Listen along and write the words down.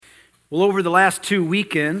Well, over the last 2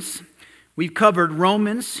 weekends, we've covered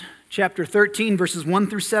Romans chapter 13, verses 1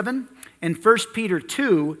 through 7, and 1 Peter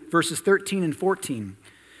 2, verses 13 and 14,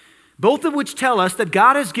 both of which tell us that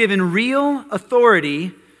God has given real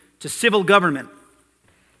authority to civil government.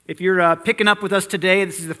 If you're picking up with us today,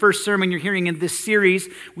 this is the first sermon you're hearing in this series.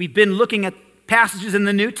 We've been looking at passages in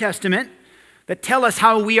the New Testament that tell us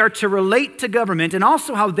how we are to relate to government and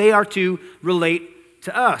also how they are to relate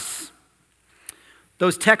to us.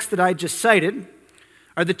 Those texts that I just cited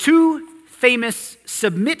are the two famous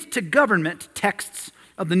submit to government texts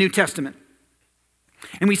of the New Testament.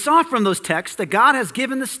 And we saw from those texts that God has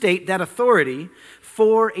given the state that authority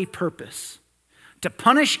for a purpose: to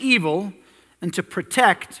punish evil and to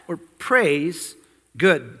protect or praise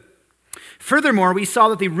good. Furthermore, we saw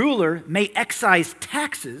that the ruler may excise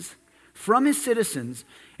taxes from his citizens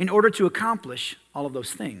in order to accomplish all of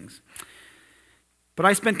those things. But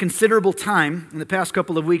I spent considerable time in the past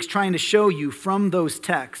couple of weeks trying to show you from those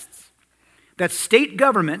texts that state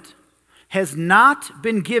government has not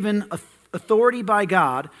been given authority by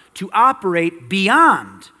God to operate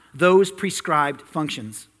beyond those prescribed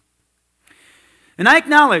functions. And I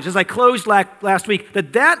acknowledge, as I closed last week,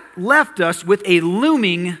 that left us with a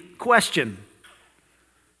looming question.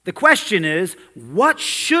 The question is, what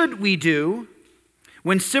should we do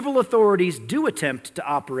when civil authorities do attempt to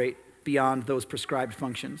operate beyond those prescribed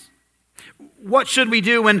functions? What should we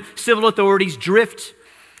do when civil authorities drift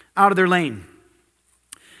out of their lane?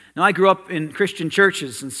 Now, I grew up in Christian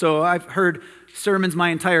churches, and so I've heard sermons my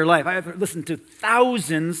entire life. I've listened to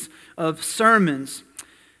thousands of sermons.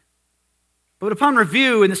 But upon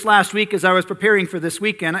review in this last week, as I was preparing for this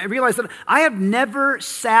weekend, I realized that I have never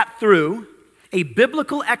sat through a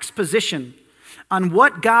biblical exposition on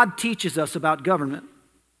what God teaches us about government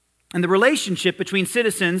and the relationship between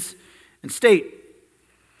citizens and state.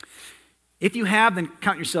 If you have, then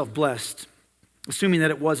count yourself blessed, assuming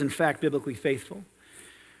that it was in fact biblically faithful.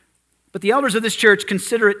 But the elders of this church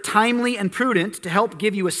consider it timely and prudent to help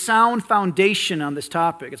give you a sound foundation on this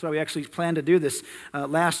topic. That's why we actually planned to do this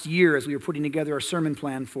last year as we were putting together our sermon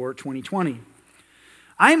plan for 2020.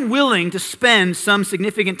 I'm willing to spend some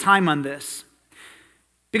significant time on this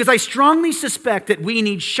because I strongly suspect that we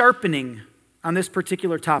need sharpening on this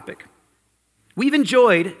particular topic. We've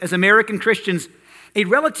enjoyed, as American Christians, a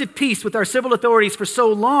relative peace with our civil authorities for so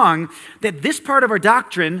long that this part of our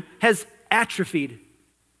doctrine has atrophied.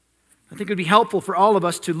 I think it would be helpful for all of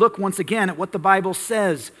us to look once again at what the Bible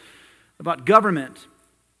says about government,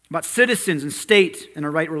 about citizens and state, and a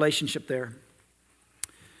right relationship there.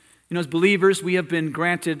 You know, as believers, we have been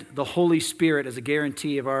granted the Holy Spirit as a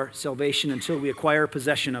guarantee of our salvation until we acquire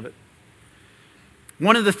possession of it.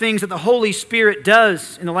 One of the things that the Holy Spirit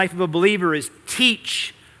does in the life of a believer is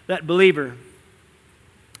teach that believer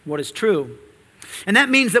what is true. And that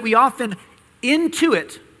means that we often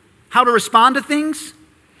intuit how to respond to things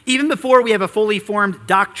even before we have a fully formed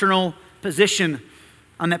doctrinal position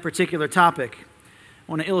on that particular topic.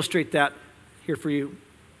 I want to illustrate that here for you.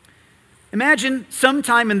 Imagine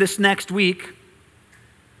sometime in this next week,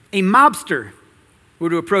 a mobster were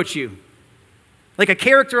to approach you, like a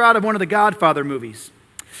character out of one of the Godfather movies.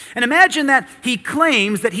 And imagine that he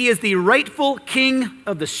claims that he is the rightful king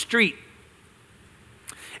of the street.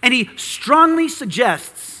 And he strongly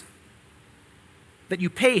suggests that you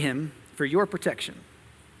pay him for your protection.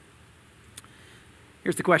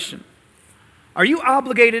 Here's the question: are you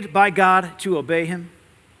obligated by God to obey him?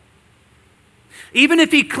 Even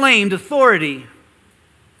if he claimed authority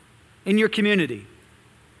in your community,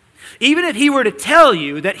 even if he were to tell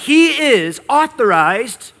you that he is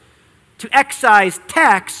authorized to excise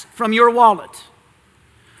tax from your wallet,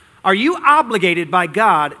 are you obligated by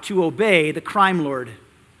God to obey the crime lord,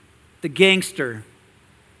 the gangster,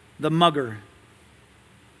 the mugger?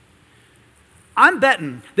 I'm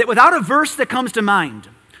betting that without a verse that comes to mind,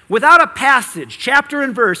 without a passage, chapter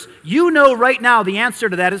and verse, you know right now the answer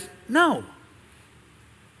to that is no.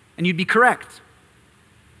 And you'd be correct.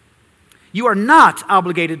 You are not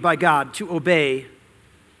obligated by God to obey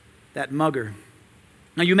that mugger.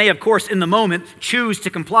 Now, you may, of course, in the moment, choose to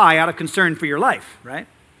comply out of concern for your life, right?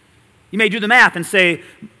 You may do the math and say,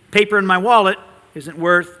 paper in my wallet isn't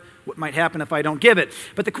worth what might happen if I don't give it.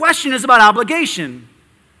 But the question is about obligation.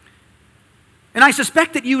 And I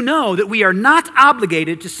suspect that you know that we are not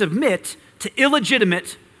obligated to submit to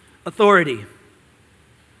illegitimate authority.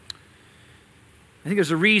 I think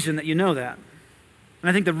there's a reason that you know that. And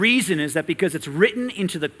I think the reason is that because it's written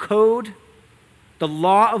into the code, the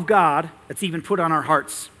law of God that's even put on our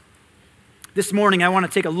hearts. This morning, I want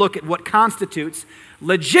to take a look at what constitutes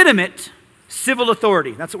legitimate civil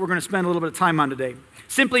authority. That's what we're going to spend a little bit of time on today.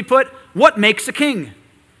 Simply put, what makes a king?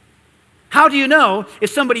 How do you know if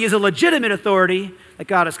somebody is a legitimate authority that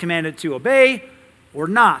God has commanded to obey or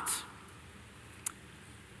not?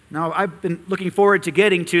 Now, I've been looking forward to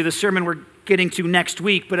getting to the sermon we're getting to next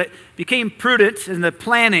week, but it became prudent in the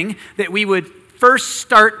planning that we would first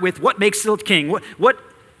start with what makes a king, what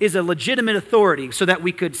is a legitimate authority, so that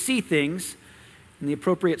we could see things in the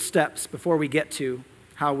appropriate steps before we get to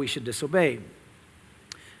how we should disobey.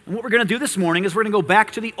 And what we're going to do this morning is we're going to go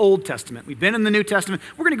back to the Old Testament. We've been in the New Testament.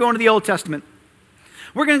 We're going to go into the Old Testament.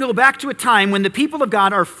 We're going to go back to a time when the people of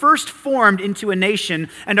God are first formed into a nation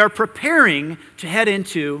and are preparing to head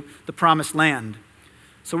into the promised land.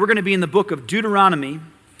 So we're going to be in the book of Deuteronomy,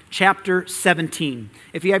 chapter 17.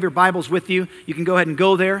 If you have your Bibles with you, you can go ahead and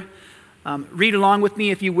go there. Read along with me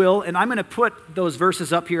if you will. And I'm going to put those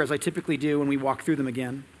verses up here as I typically do when we walk through them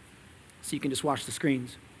again, so you can just watch the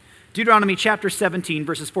screens. Deuteronomy chapter 17,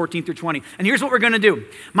 verses 14 through 20. And here's what we're going to do.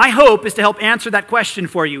 My hope is to help answer that question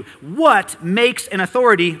for you. What makes an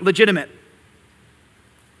authority legitimate?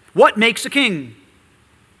 What makes a king?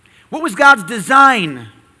 What was God's design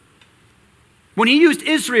when he used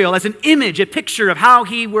Israel as an image, a picture of how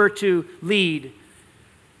he were to lead?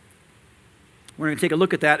 We're going to take a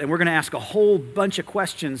look at that, and we're going to ask a whole bunch of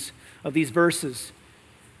questions of these verses.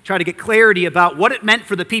 Try to get clarity about what it meant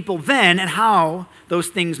for the people then and how those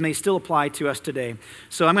things may still apply to us today.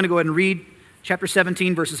 So I'm going to go ahead and read chapter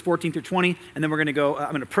 17, verses 14 through 20, and then I'm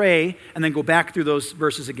going to pray and then go back through those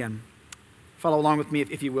verses again. Follow along with me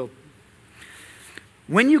if you will.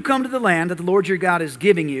 When you come to the land that the Lord your God is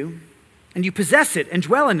giving you, and you possess it and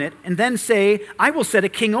dwell in it, and then say, I will set a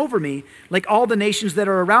king over me, like all the nations that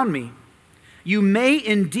are around me. You may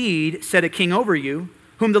indeed set a king over you,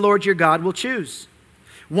 whom the Lord your God will choose.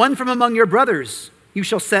 One from among your brothers you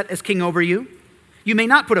shall set as king over you. You may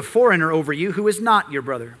not put a foreigner over you who is not your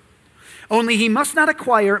brother. Only he must not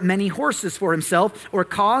acquire many horses for himself or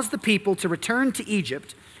cause the people to return to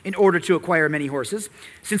Egypt in order to acquire many horses,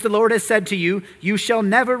 since the Lord has said to you, you shall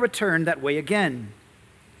never return that way again.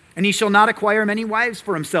 And he shall not acquire many wives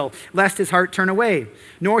for himself, lest his heart turn away,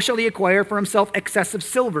 nor shall he acquire for himself excessive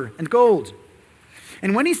silver and gold.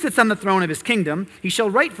 And when he sits on the throne of his kingdom, he shall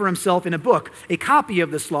write for himself in a book a copy of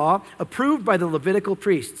this law, approved by the Levitical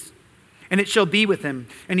priests. And it shall be with him,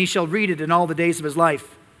 and he shall read it in all the days of his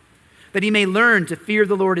life, that he may learn to fear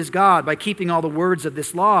the Lord his God by keeping all the words of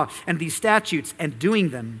this law and these statutes and doing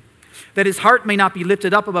them, that his heart may not be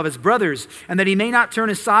lifted up above his brothers, and that he may not turn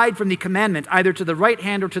aside from the commandment either to the right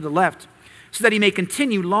hand or to the left, so that he may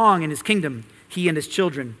continue long in his kingdom, he and his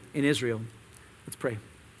children in Israel. Let's pray.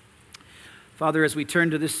 Father, as we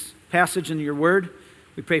turn to this passage in your word,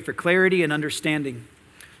 we pray for clarity and understanding.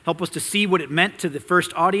 Help us to see what it meant to the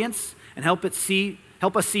first audience, and help us see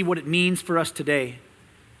what it means for us today.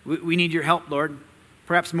 We need your help, Lord,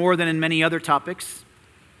 perhaps more than in many other topics.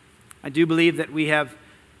 I do believe that we have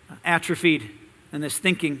atrophied in this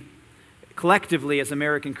thinking collectively as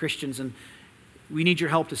American Christians, and we need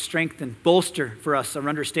your help to strengthen, bolster for us our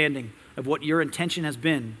understanding of what your intention has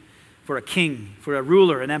been for a king, for a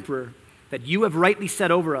ruler, an emperor, that you have rightly set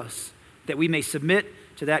over us, that we may submit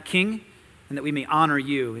to that king and that we may honor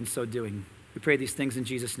you in so doing. We pray these things in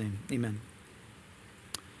Jesus' name. Amen.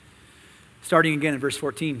 Starting again in verse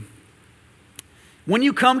 14. When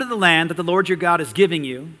you come to the land that the Lord your God is giving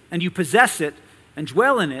you, and you possess it and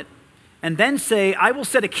dwell in it, and then say, I will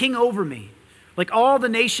set a king over me, like all the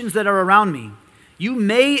nations that are around me, you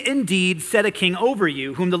may indeed set a king over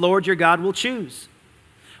you, whom the Lord your God will choose.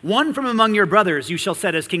 One from among your brothers you shall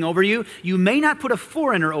set as king over you. You may not put a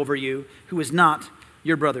foreigner over you who is not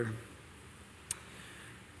your brother.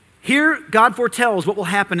 Here, God foretells what will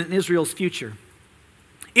happen in Israel's future.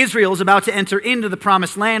 Israel is about to enter into the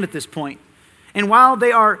promised land at this point. And while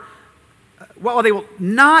they will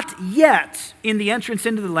not yet, in the entrance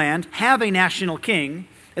into the land, have a national king,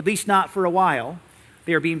 at least not for a while,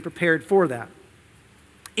 they are being prepared for that.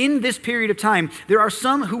 In this period of time, there are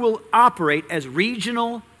some who will operate as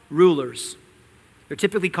regional rulers. They're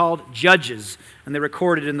typically called judges, and they're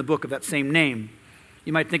recorded in the book of that same name.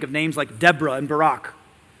 You might think of names like Deborah and Barak,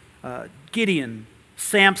 Gideon,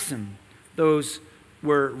 Samson. Those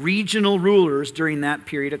were regional rulers during that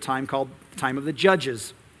period of time called the time of the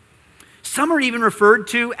judges. Some are even referred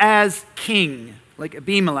to as king, like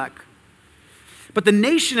Abimelech. But the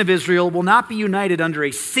nation of Israel will not be united under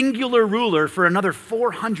a singular ruler for another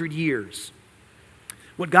 400 years.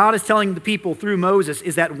 What God is telling the people through Moses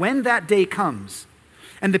is that when that day comes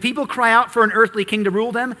and the people cry out for an earthly king to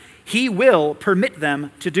rule them, he will permit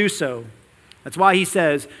them to do so. That's why he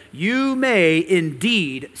says, you may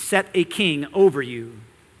indeed set a king over you.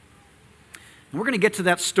 And we're going to get to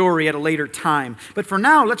that story at a later time. But for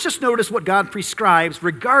now, let's just notice what God prescribes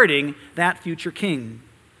regarding that future king.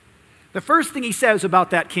 The first thing he says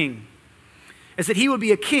about that king is that he will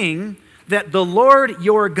be a king that the Lord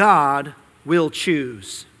your God will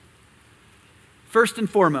choose. First and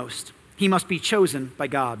foremost, he must be chosen by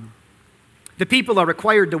God. The people are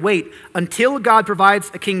required to wait until God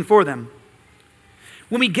provides a king for them.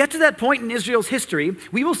 When we get to that point in Israel's history,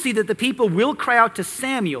 we will see that the people will cry out to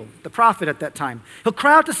Samuel, the prophet at that time. He'll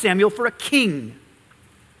cry out to Samuel for a king.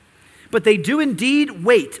 But they do indeed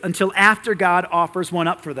wait until after God offers one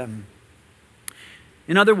up for them.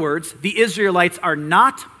 In other words, the Israelites are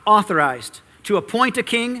not authorized to appoint a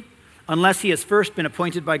king unless he has first been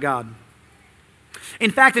appointed by God.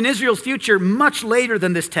 In fact, in Israel's future, much later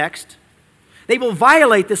than this text, they will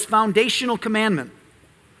violate this foundational commandment.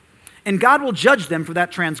 And God will judge them for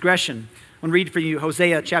that transgression. I'm going to read for you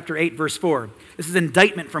Hosea chapter 8, verse 4. This is an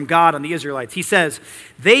indictment from God on the Israelites. He says,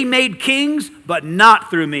 "They made kings, but not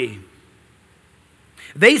through me.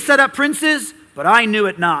 They set up princes, but I knew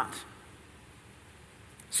it not."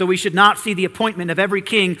 So we should not see the appointment of every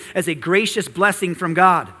king as a gracious blessing from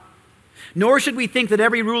God. Nor should we think that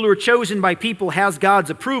every ruler chosen by people has God's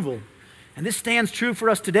approval. And this stands true for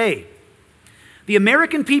us today. The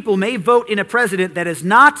American people may vote in a president that is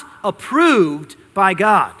not approved by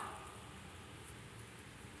God.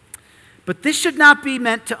 But this should not be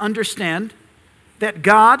meant to understand that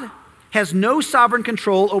God has no sovereign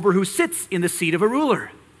control over who sits in the seat of a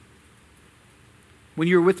ruler. When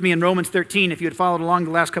you were with me in Romans 13, if you had followed along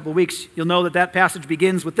the last couple of weeks, you'll know that that passage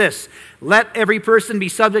begins with this: "Let every person be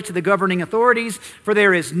subject to the governing authorities, for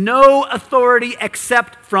there is no authority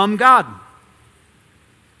except from God.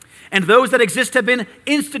 And those that exist have been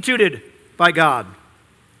instituted by God."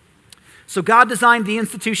 So God designed the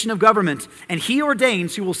institution of government, and he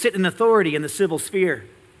ordains who will sit in authority in the civil sphere.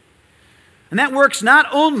 And that works not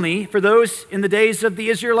only for those in the days of the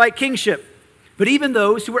Israelite kingship, but even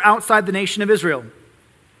those who were outside the nation of Israel.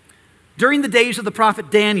 During the days of the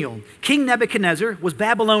prophet Daniel, King Nebuchadnezzar was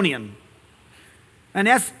Babylonian. And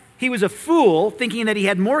as he was a fool, thinking that he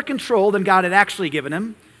had more control than God had actually given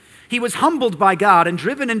him, he was humbled by God and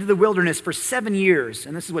driven into the wilderness for 7 years.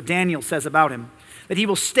 And this is what Daniel says about him, that he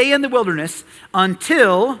will stay in the wilderness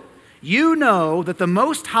until you know that the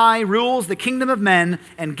Most High rules the kingdom of men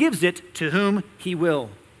and gives it to whom he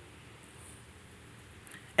will.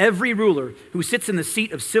 Every ruler who sits in the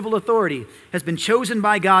seat of civil authority has been chosen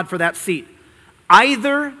by God for that seat,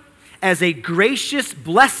 either as a gracious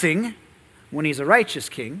blessing when he's a righteous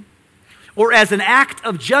king, or as an act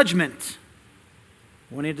of judgment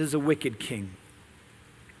when it is a wicked king.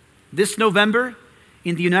 This November,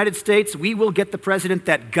 in the United States, we will get the president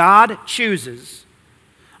that God chooses,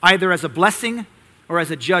 either as a blessing or as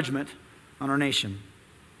a judgment on our nation.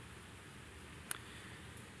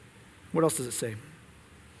 What else does it say?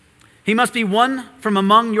 He must be one from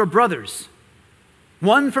among your brothers.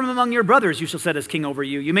 One from among your brothers you shall set as king over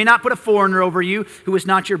you. You may not put a foreigner over you who is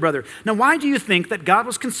not your brother. Now, why do you think that God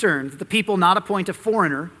was concerned that the people not appoint a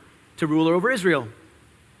foreigner to rule over Israel?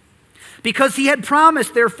 Because he had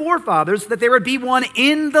promised their forefathers that there would be one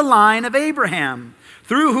in the line of Abraham,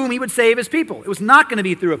 through whom he would save his people. It was not going to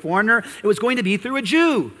be through a foreigner. It was going to be through a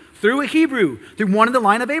Jew, through a Hebrew, through one in the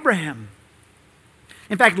line of Abraham.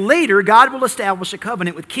 In fact, later, God will establish a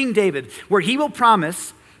covenant with King David where he will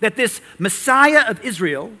promise that this Messiah of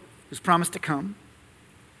Israel, who's promised to come,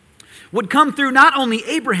 would come through not only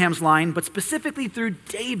Abraham's line, but specifically through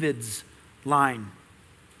David's line.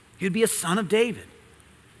 He would be a son of David.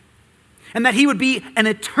 And that he would be an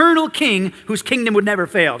eternal king whose kingdom would never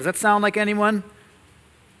fail. Does that sound like anyone?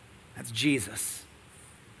 That's Jesus.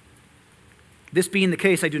 This being the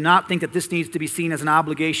case, I do not think that this needs to be seen as an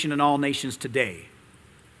obligation in all nations today.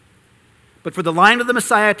 But for the line of the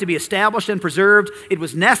Messiah to be established and preserved, it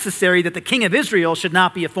was necessary that the king of Israel should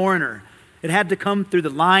not be a foreigner. It had to come through the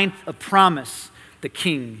line of promise, the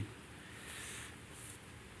king.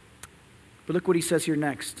 But look what he says here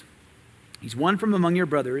next. He's one from among your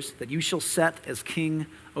brothers that you shall set as king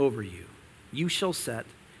over you. You shall set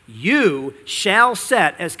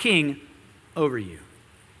as king over you.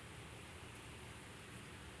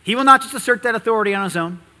 He will not just assert that authority on his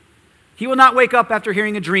own. He will not wake up after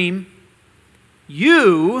hearing a dream.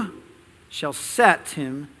 You shall set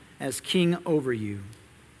him as king over you.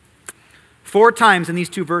 4 times in these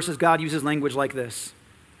 2 verses, God uses language like this.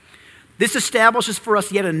 This establishes for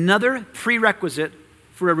us yet another prerequisite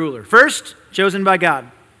for a ruler. First, chosen by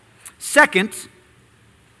God. Second,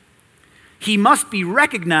 he must be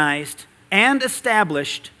recognized and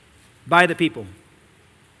established by the people.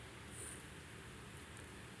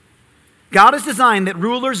 God has designed that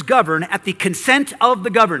rulers govern at the consent of the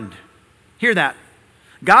governed. Hear that.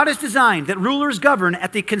 God has designed that rulers govern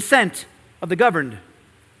at the consent of the governed.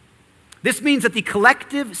 This means that the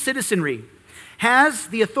collective citizenry has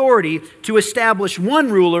the authority to establish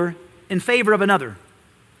one ruler in favor of another.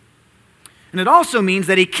 And it also means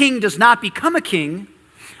that a king does not become a king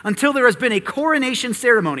until there has been a coronation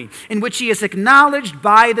ceremony in which he is acknowledged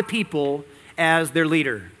by the people as their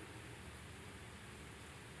leader.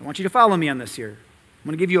 I want you to follow me on this here. I'm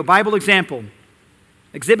going to give you a Bible example.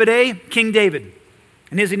 Exhibit A, King David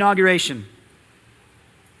and his inauguration.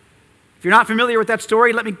 If you're not familiar with that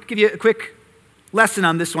story, let me give you a quick lesson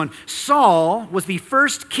on this one. Saul was the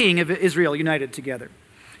first king of Israel united together.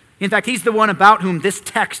 In fact, he's the one about whom this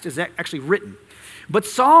text is actually written. But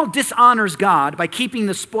Saul dishonors God by keeping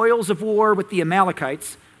the spoils of war with the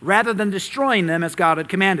Amalekites rather than destroying them as God had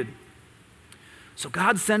commanded. So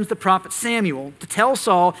God sends the prophet Samuel to tell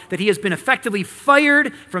Saul that he has been effectively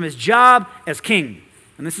fired from his job as king.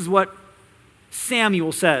 And this is what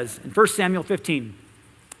Samuel says in 1 Samuel 15.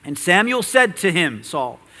 And Samuel said to him,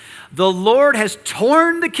 Saul, "The Lord has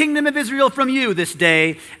torn the kingdom of Israel from you this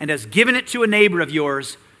day and has given it to a neighbor of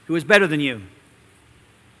yours who is better than you."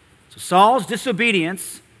 So Saul's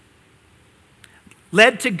disobedience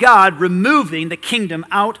led to God removing the kingdom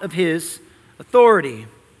out of his authority.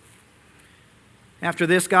 After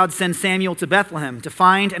this, God sends Samuel to Bethlehem to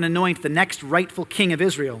find and anoint the next rightful king of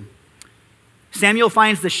Israel. Samuel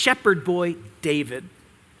finds the shepherd boy David.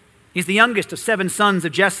 He's the youngest of 7 sons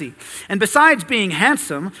of Jesse. And besides being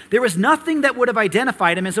handsome, there was nothing that would have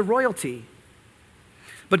identified him as a royalty.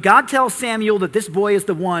 But God tells Samuel that this boy is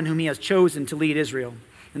the one whom he has chosen to lead Israel.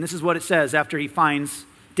 And this is what it says after he finds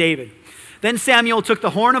David. Then Samuel took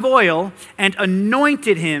the horn of oil and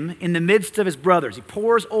anointed him in the midst of his brothers. He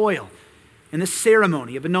pours oil in this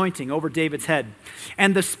ceremony of anointing over David's head.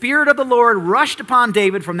 And the Spirit of the Lord rushed upon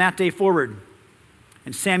David from that day forward.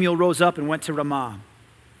 And Samuel rose up and went to Ramah.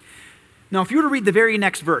 Now, if you were to read the very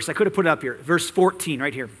next verse, I could have put it up here, verse 14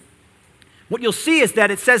 right here. What you'll see is that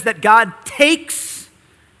it says that God takes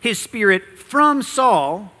his spirit from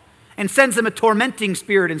Saul and sends him a tormenting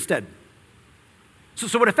spirit instead.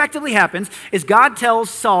 So what effectively happens is God tells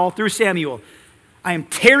Saul through Samuel, "I am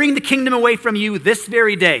tearing the kingdom away from you this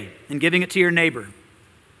very day and giving it to your neighbor."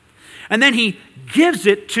 And then he gives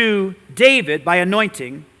it to David by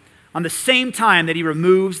anointing on the same time that he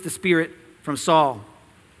removes the spirit from Saul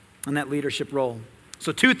in that leadership role.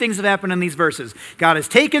 So 2 things have happened in these verses. God has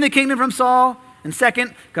taken the kingdom from Saul, and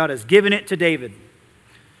second, God has given it to David.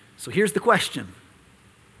 So here's the question.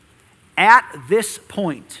 At this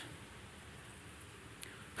point,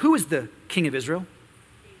 who is the king of Israel?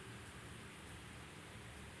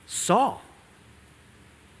 Saul.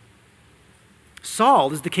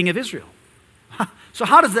 Saul is the king of Israel. So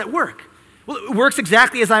how does that work? Well, it works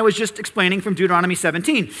exactly as I was just explaining from Deuteronomy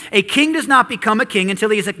 17. A king does not become a king until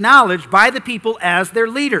he is acknowledged by the people as their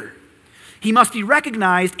leader. He must be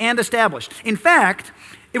recognized and established. In fact,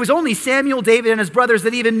 it was only Samuel, David, and his brothers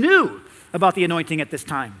that even knew about the anointing at this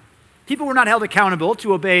time. People were not held accountable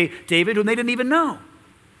to obey David, whom they didn't even know.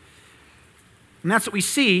 And that's what we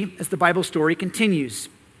see as the Bible story continues.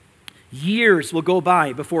 Years will go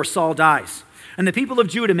by before Saul dies, and the people of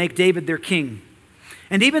Judah make David their king.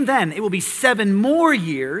 And even then, it will be 7 more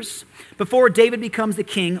years before David becomes the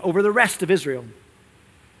king over the rest of Israel.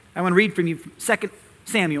 I want to read from you 2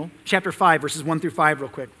 Samuel chapter 5, verses 1 through 5 real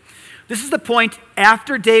quick. This is the point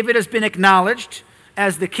after David has been acknowledged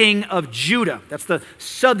as the king of Judah. That's the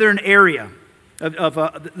southern area of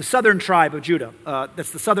the southern tribe of Judah.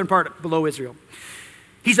 That's the southern part below Israel.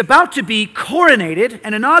 He's about to be coronated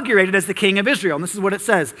and inaugurated as the king of Israel. And this is what it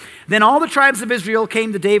says. Then all the tribes of Israel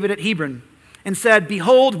came to David at Hebron and said,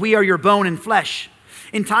 "Behold, we are your bone and flesh.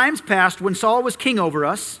 In times past, when Saul was king over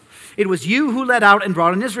us, it was you who led out and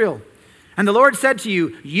brought in Israel. And the Lord said to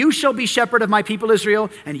you, you shall be shepherd of my people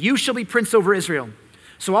Israel, and you shall be prince over Israel."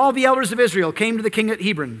 So all the elders of Israel came to the king at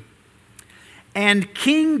Hebron. And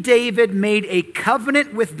King David made a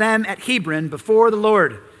covenant with them at Hebron before the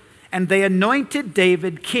Lord, and they anointed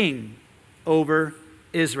David king over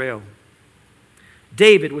Israel.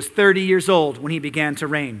 David was 30 years old when he began to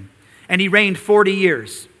reign, and he reigned 40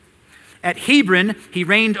 years. At Hebron, he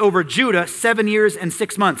reigned over Judah 7 years and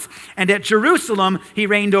 6 months. And at Jerusalem, he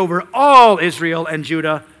reigned over all Israel and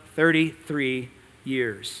Judah 33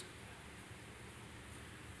 years.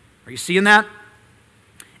 Are you seeing that?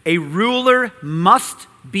 A ruler must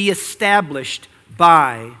be established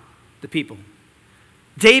by the people.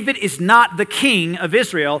 David is not the king of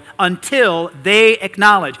Israel until they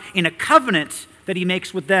acknowledge in a covenant that he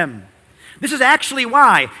makes with them This is actually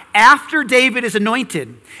why, after David is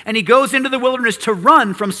anointed and he goes into the wilderness to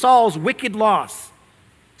run from Saul's wicked laws,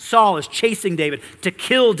 Saul is chasing David to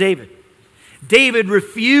kill David. David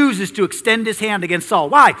refuses to extend his hand against Saul.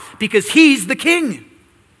 Why? Because he's the king.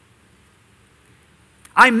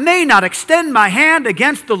 I may not extend my hand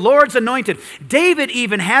against the Lord's anointed. David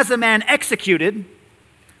even has a man executed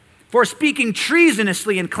for speaking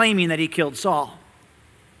treasonously and claiming that he killed Saul.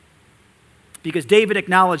 Because David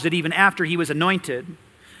acknowledged that even after he was anointed,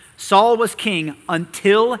 Saul was king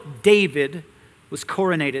until David was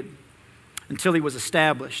coronated, until he was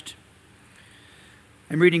established.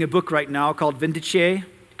 I'm reading a book right now called Vindice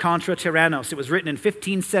contra Tyrannos. It was written in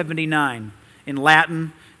 1579 in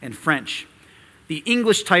Latin and French. The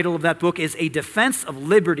English title of that book is A Defense of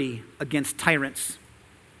Liberty Against Tyrants.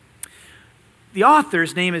 The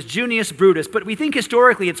author's name is Junius Brutus, but we think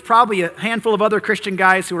historically it's probably a handful of other Christian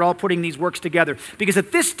guys who are all putting these works together. Because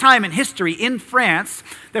at this time in history in France,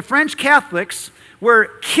 the French Catholics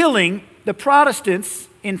were killing the Protestants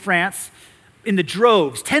in France in the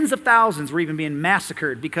droves. Tens of thousands were even being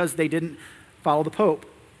massacred because they didn't follow the Pope.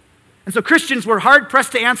 And so Christians were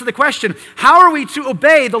hard-pressed to answer the question, how are we to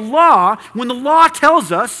obey the law when the law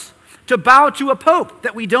tells us to bow to a pope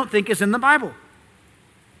that we don't think is in the Bible?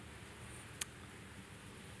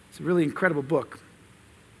 It's a really incredible book.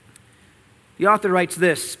 The author writes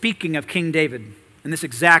this, speaking of King David in this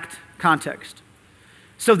exact context.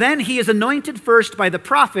 So then he is anointed first by the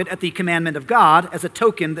prophet at the commandment of God as a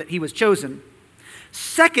token that he was chosen.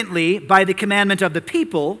 Secondly, by the commandment of the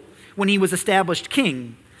people when he was established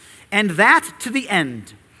king. And that to the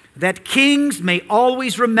end, that kings may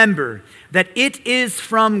always remember that it is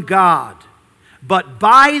from God, but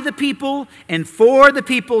by the people and for the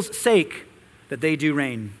people's sake that they do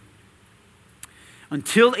reign.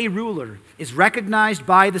 Until a ruler is recognized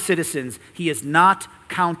by the citizens, he is not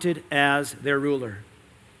counted as their ruler.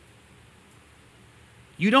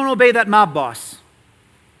 You don't obey that mob boss.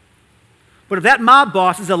 But if that mob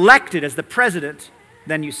boss is elected as the president,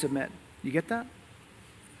 then you submit. You get that?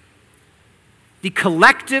 The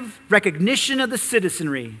collective recognition of the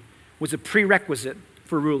citizenry was a prerequisite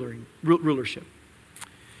for rulership.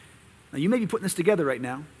 Now, you may be putting this together right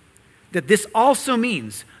now, that this also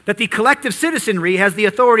means that the collective citizenry has the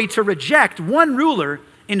authority to reject one ruler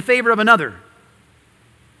in favor of another.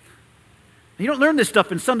 You don't learn this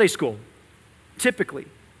stuff in Sunday school, typically.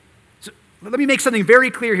 So let me make something very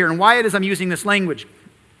clear here and why it is I'm using this language.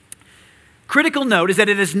 Critical note is that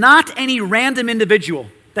it is not any random individual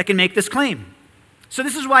that can make this claim. So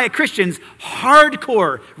this is why Christians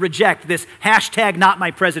hardcore reject this hashtag not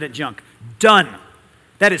my president junk. Done.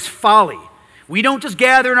 That is folly. We don't just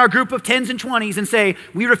gather in our group of 10s and 20s and say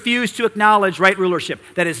we refuse to acknowledge right rulership.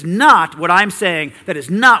 That is not what I'm saying. That is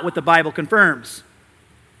not what the Bible confirms.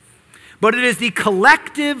 But it is the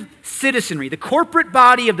collective citizenry, the corporate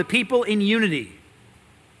body of the people in unity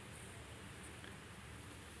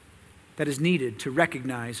that is needed to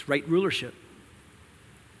recognize right rulership.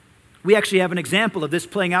 We actually have an example of this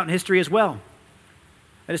playing out in history as well.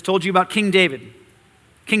 I just told you about King David.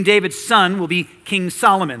 King David's son will be King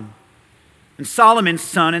Solomon. And Solomon's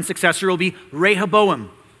son and successor will be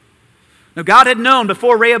Rehoboam. Now, God had known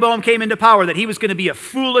before Rehoboam came into power that he was going to be a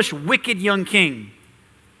foolish, wicked young king.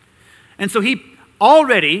 And so he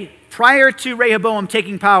already, prior to Rehoboam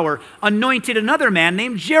taking power, anointed another man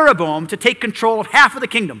named Jeroboam to take control of half of the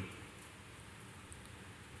kingdom.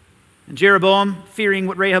 And Jeroboam, fearing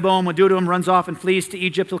what Rehoboam would do to him, runs off and flees to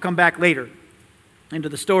Egypt. He'll come back later into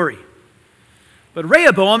the story. But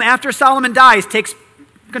Rehoboam, after Solomon dies, takes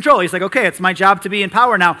control. He's like, okay, it's my job to be in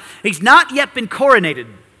power now. He's not yet been coronated.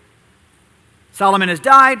 Solomon has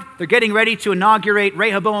died. They're getting ready to inaugurate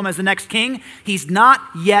Rehoboam as the next king. He's not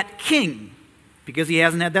yet king because he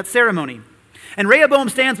hasn't had that ceremony. And Rehoboam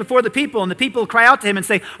stands before the people, and the people cry out to him and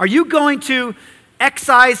say, are you going to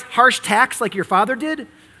excise harsh tax like your father did?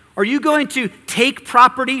 Are you going to take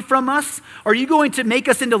property from us? Are you going to make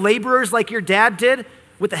us into laborers like your dad did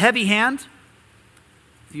with a heavy hand?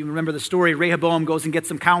 If you remember the story, Rehoboam goes and gets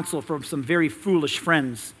some counsel from some very foolish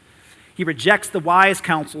friends. He rejects the wise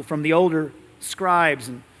counsel from the older scribes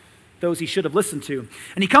and those he should have listened to.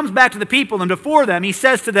 And he comes back to the people, and before them, he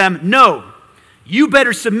says to them, no, you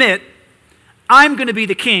better submit. I'm going to be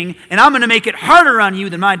the king, and I'm going to make it harder on you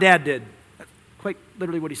than my dad did. That's quite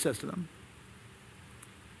literally what he says to them.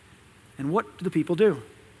 And what do the people do?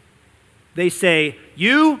 They say,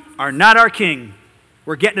 you are not our king.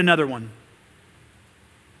 We're getting another one.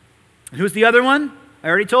 And who's the other one? I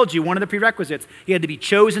already told you, one of the prerequisites. He had to be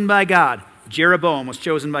chosen by God. Jeroboam was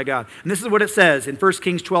chosen by God. And this is what it says in 1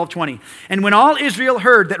 Kings 12:20. And when all Israel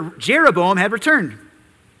heard that Jeroboam had returned,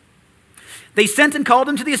 They sent and called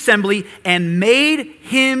him to the assembly and made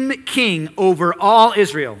him king over all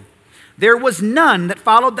Israel. There was none that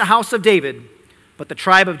followed the house of David, but the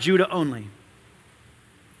tribe of Judah only.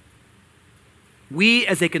 We,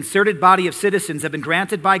 as a concerted body of citizens, have been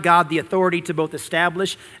granted by God the authority to both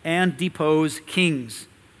establish and depose kings.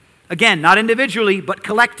 Again, not individually, but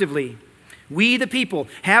collectively. We, the people,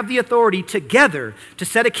 have the authority together to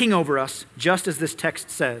set a king over us, just as this text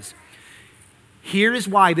says. Here is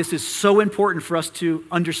why this is so important for us to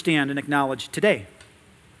understand and acknowledge today,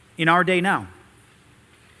 in our day now.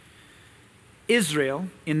 Israel,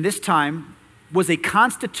 in this time, was a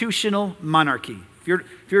constitutional monarchy. If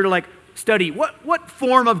you're to study, what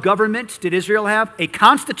form of government did Israel have? A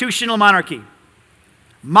constitutional monarchy.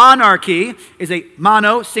 Monarchy is a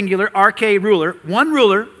mono, singular, arche, ruler, one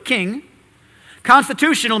ruler, king.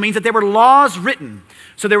 Constitutional means that there were laws written.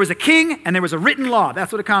 So there was a king and there was a written law.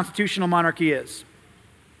 That's what a constitutional monarchy is.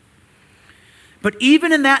 But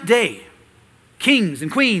even in that day, kings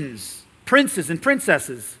and queens, princes and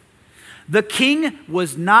princesses, the king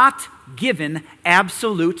was not given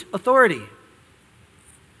absolute authority.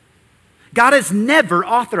 God has never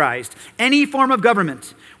authorized any form of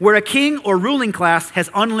government where a king or ruling class has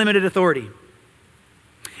unlimited authority.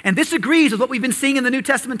 And this agrees with what we've been seeing in the New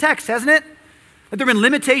Testament text, hasn't it? That there have been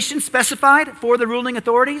limitations specified for the ruling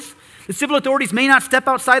authorities. The civil authorities may not step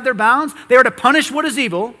outside their bounds. They are to punish what is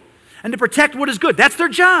evil and to protect what is good. That's their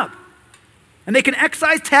job. And they can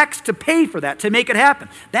excise tax to pay for that, to make it happen.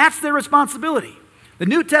 That's their responsibility. The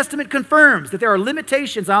New Testament confirms that there are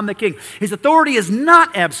limitations on the king. His authority is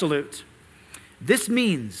not absolute. This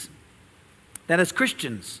means that as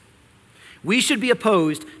Christians, we should be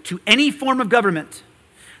opposed to any form of government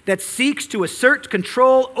that seeks to assert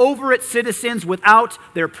control over its citizens without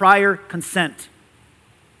their prior consent.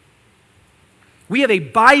 We have a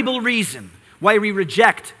Bible reason why we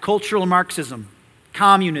reject cultural Marxism,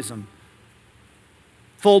 communism,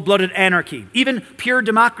 full-blooded anarchy, even pure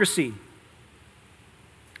democracy.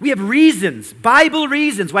 We have reasons, Bible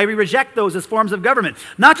reasons, why we reject those as forms of government.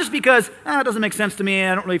 Not just because, it doesn't make sense to me,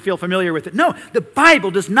 I don't really feel familiar with it. No, the Bible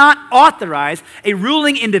does not authorize a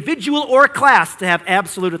ruling individual or class to have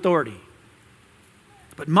absolute authority,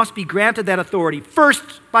 but must be granted that authority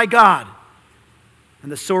first by God,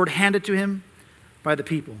 and the sword handed to him by the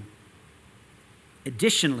people.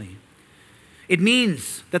 Additionally, it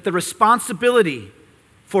means that the responsibility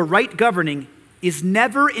for right governing is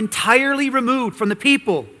never entirely removed from the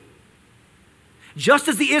people. Just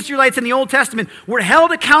as the Israelites in the Old Testament were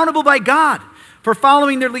held accountable by God for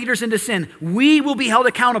following their leaders into sin, we will be held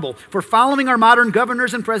accountable for following our modern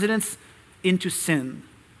governors and presidents into sin.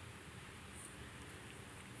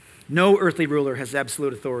 No earthly ruler has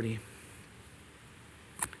absolute authority.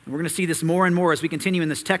 And we're going to see this more and more as we continue in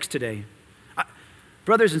this text today.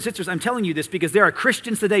 Brothers and sisters, I'm telling you this because there are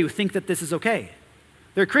Christians today who think that this is okay.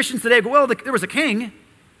 There are Christians today who go, well, there was a king.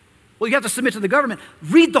 Well, you have to submit to the government.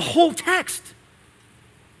 Read the whole text.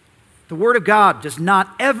 The Word of God does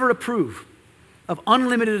not ever approve of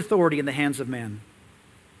unlimited authority in the hands of man.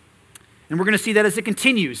 And we're going to see that as it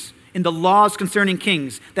continues in the laws concerning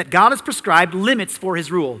kings, that God has prescribed limits for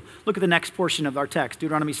his rule. Look at the next portion of our text,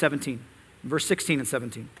 Deuteronomy 17, verse 16 and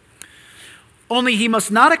 17. Only he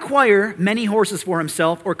must not acquire many horses for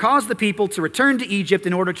himself or cause the people to return to Egypt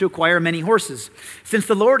in order to acquire many horses, since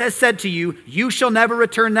the Lord has said to you, you shall never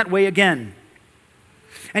return that way again.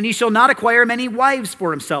 And he shall not acquire many wives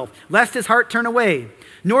for himself, lest his heart turn away,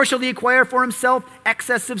 nor shall he acquire for himself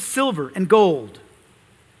excessive silver and gold.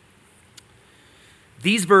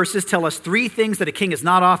 These verses tell us three things that a king is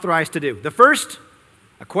not authorized to do. The first,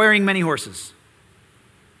 acquiring many horses.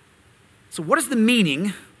 So what is the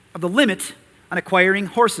meaning of the limit on acquiring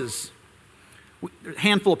horses? There's a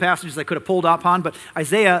handful of passages I could have pulled up on, but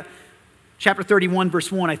Isaiah chapter 31, verse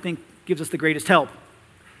 1, I think gives us the greatest help.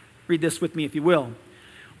 Read this with me if you will.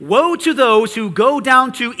 Woe to those who go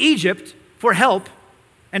down to Egypt for help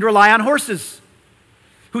and rely on horses,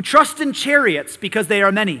 who trust in chariots because they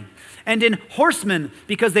are many, and in horsemen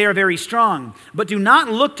because they are very strong, but do not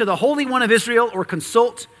look to the Holy One of Israel or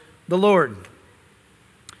consult the Lord.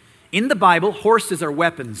 In the Bible, horses are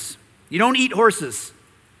weapons. You don't eat horses.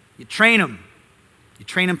 You train them. You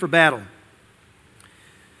train them for battle.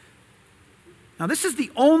 Now, this is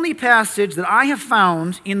the only passage that I have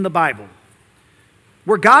found in the Bible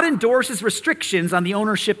where God endorses restrictions on the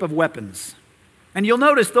ownership of weapons. And you'll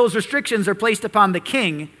notice those restrictions are placed upon the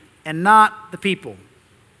king and not the people.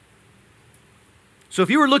 So if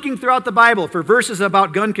you were looking throughout the Bible for verses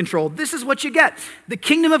about gun control, this is what you get. The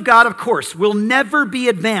kingdom of God, of course, will never be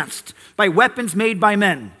advanced by weapons made by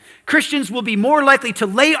men. Christians will be more likely to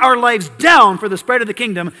lay our lives down for the spread of the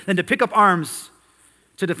kingdom than to pick up arms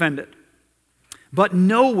to defend it. But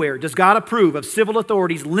nowhere does God approve of civil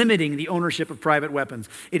authorities limiting the ownership of private weapons.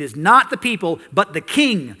 It is not the people, but the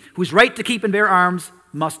king, whose right to keep and bear arms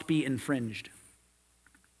must be infringed.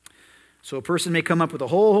 So a person may come up with a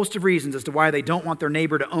whole host of reasons as to why they don't want their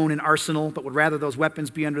neighbor to own an arsenal, but would rather those weapons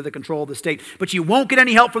be under the control of the state. But you won't get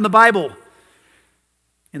any help from the Bible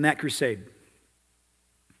in that crusade.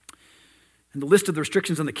 And the list of the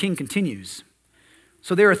restrictions on the king continues.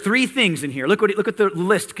 So there are three things in here. Look what the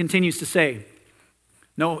list continues to say.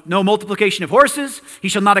 No multiplication of horses. He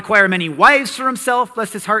shall not acquire many wives for himself,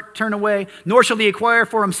 lest his heart turn away. Nor shall he acquire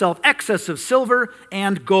for himself excess of silver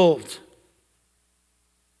and gold.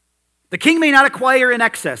 The king may not acquire in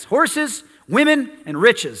excess horses, women, and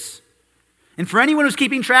riches. And for anyone who's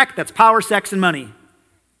keeping track, that's power, sex, and money.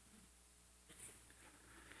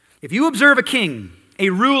 If you observe a king, a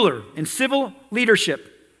ruler, and civil leadership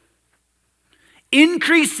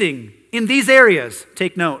increasing in these areas,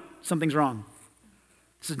 take note, something's wrong.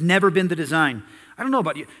 This has never been the design. I don't know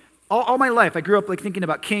about you. All my life, I grew up thinking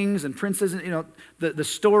about kings and princes and the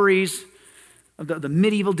stories of the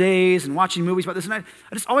medieval days and watching movies about this. And I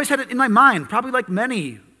just always had it in my mind, probably like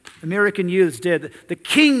many American youths did, the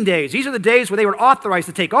king days. These are the days where they were authorized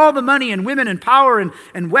to take all the money and women and power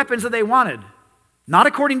and weapons that they wanted. Not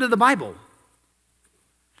according to the Bible.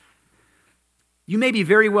 You may be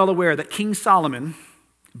very well aware that King Solomon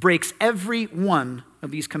breaks every one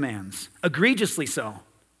of these commands, egregiously so.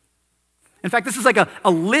 In fact, this is like a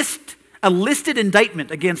listed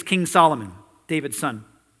indictment against King Solomon, David's son.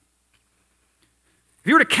 If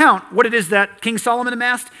you were to count what it is that King Solomon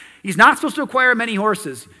amassed, he's not supposed to acquire many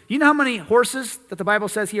horses. You know how many horses that the Bible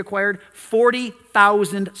says he acquired?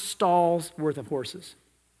 40,000 stalls worth of horses.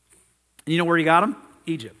 And you know where he got them?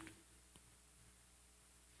 Egypt.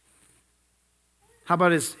 How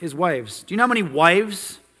about his wives? Do you know how many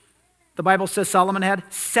wives the Bible says Solomon had?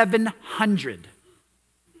 700.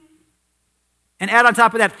 And add on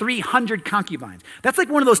top of that 300 concubines. That's like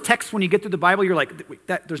one of those texts when you get through the Bible, you're like, wait,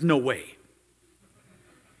 there's no way.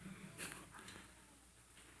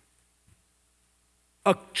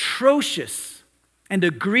 Atrocious and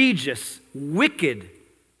egregious, wicked.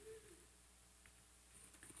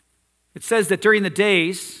 It says that during the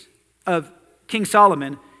days of King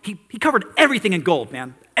Solomon, he covered everything in gold,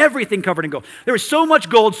 man. Everything covered in gold. There was so much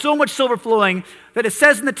gold, so much silver flowing, that it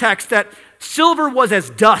says in the text that silver was as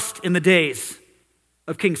dust in the days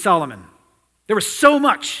of King Solomon. There was so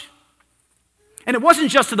much. And it wasn't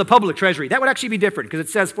just to the public treasury. That would actually be different because it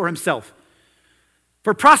says for himself.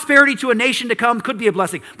 For prosperity to a nation to come could be a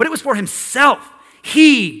blessing, but it was for himself.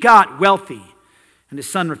 He got wealthy, and his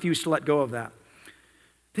son refused to let go of that.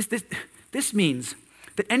 This means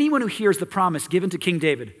that anyone who hears the promise given to King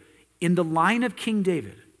David, in the line of King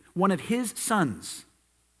David, one of his sons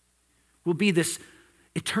will be this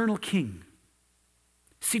eternal king,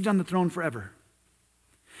 seated on the throne forever.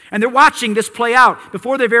 And they're watching this play out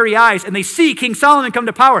before their very eyes, and they see King Solomon come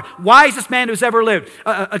to power, wisest man who's ever lived,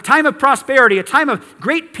 a time of prosperity, a time of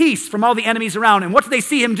great peace from all the enemies around. And what do they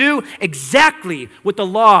see him do? Exactly what the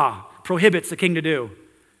law prohibits the king to do.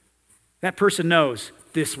 That person knows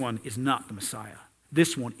this one is not the Messiah.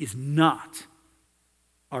 This one is not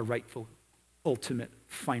our rightful, ultimate,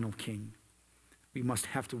 final king. We must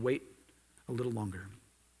have to wait a little longer.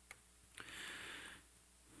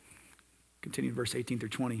 Continue verse 18 through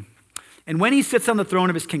 20. And when he sits on the throne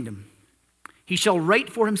of his kingdom, he shall write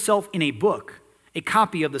for himself in a book a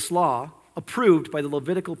copy of this law approved by the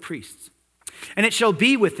Levitical priests. And it shall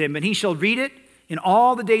be with him, and he shall read it in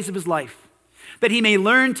all the days of his life, that he may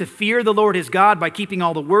learn to fear the Lord his God by keeping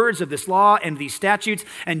all the words of this law and these statutes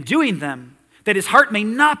and doing them, that his heart may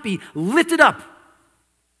not be lifted up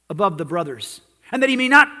above the brothers, and that he may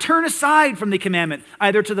not turn aside from the commandment,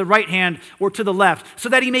 either to the right hand or to the left, so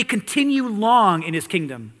that he may continue long in his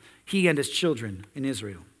kingdom, he and his children in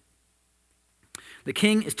Israel. The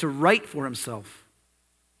king is to write for himself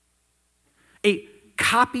a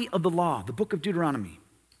copy of the law, the book of Deuteronomy.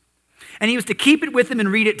 And he was to keep it with him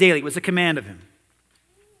and read it daily. It was a command of him.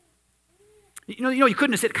 You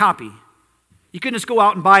couldn't just hit copy. You couldn't just go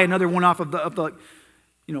out and buy another one off of the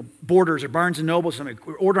Borders or Barnes and Noble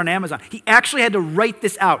or order on Amazon. He actually had to write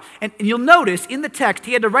this out. And you'll notice in the text,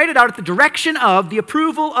 he had to write it out at the direction of the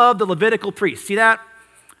approval of the Levitical priests. See that?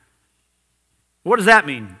 What does that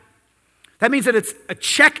mean? That means that it's a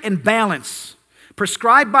check and balance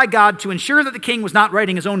prescribed by God to ensure that the king was not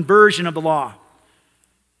writing his own version of the law.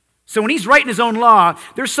 So when he's writing his own law,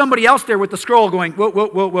 there's somebody else there with the scroll going, whoa, whoa,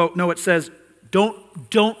 whoa, whoa. No, it says,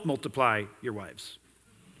 don't multiply your wives.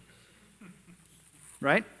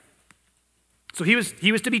 Right? So he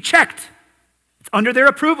was to be checked. It's under their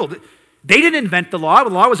approval. They didn't invent the law. The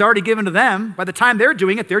law was already given to them. By the time they're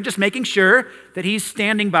doing it, they're just making sure that he's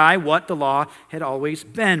standing by what the law had always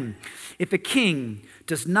been. If a king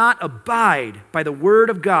does not abide by the word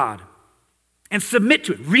of God and submit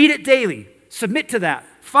to it, read it daily, submit to that,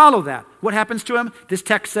 follow that, what happens to him? This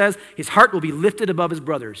text says his heart will be lifted above his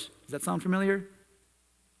brothers. Does that sound familiar?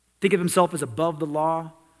 Think of himself as above the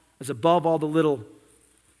law, as above all the little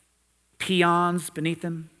peons beneath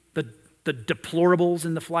him, the deplorables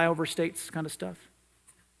in the flyover states kind of stuff.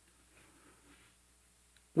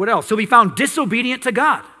 What else? He'll be found disobedient to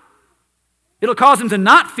God. It'll cause him to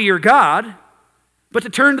not fear God, but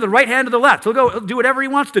to turn to the right hand or the left. He'll do whatever he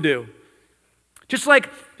wants to do. Just like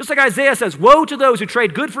Isaiah says, woe to those who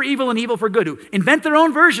trade good for evil and evil for good, who invent their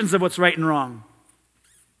own versions of what's right and wrong.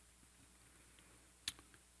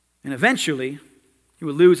 And eventually, he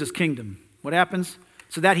will lose his kingdom. What happens?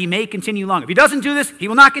 So that he may continue long. If he doesn't do this, he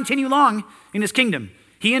will not continue long in his kingdom.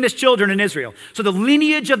 He and his children in Israel. So the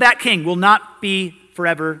lineage of that king will not be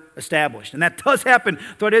forever established. And that does happen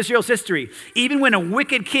throughout Israel's history. Even when a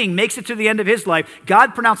wicked king makes it to the end of his life,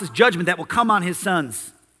 God pronounces judgment that will come on his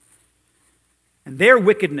sons. And their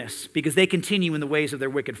wickedness, because they continue in the ways of their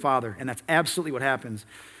wicked father. And that's absolutely what happens.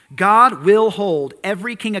 God will hold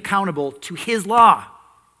every king accountable to his law,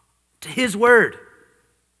 to his word.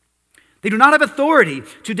 They do not have authority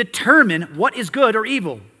to determine what is good or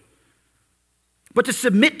evil, but to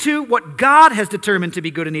submit to what God has determined to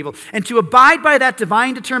be good and evil, and to abide by that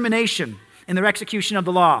divine determination in their execution of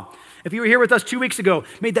the law. If you were here with us 2 weeks ago,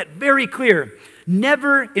 made that very clear.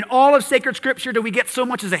 Never in all of sacred scripture do we get so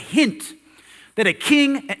much as a hint that a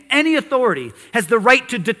king and any authority has the right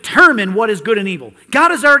to determine what is good and evil.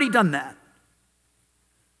 God has already done that.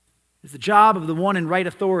 It's the job of the one in right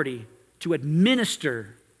authority to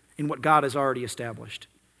administer in what God has already established.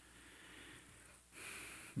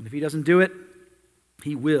 And if he doesn't do it,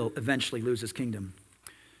 he will eventually lose his kingdom.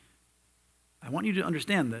 I want you to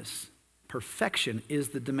understand this. Perfection is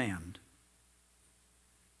the demand.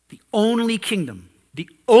 The only kingdom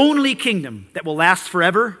that will last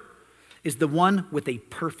forever is the one with a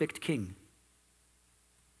perfect king.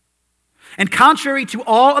 And contrary to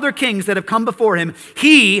all other kings that have come before him,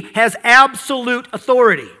 he has absolute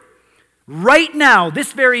authority. Right now,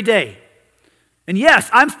 this very day. And yes,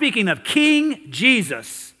 I'm speaking of King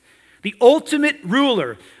Jesus, the ultimate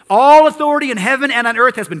ruler. All authority in heaven and on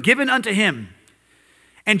earth has been given unto him.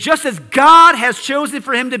 And just as God has chosen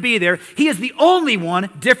for him to be there, he is the only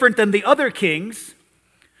one, different than the other kings,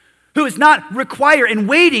 who is not required and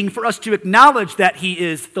waiting for us to acknowledge that he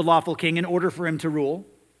is the lawful king in order for him to rule.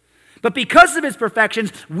 But because of his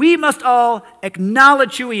perfections, we must all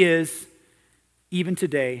acknowledge who he is, even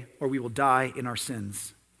today, or we will die in our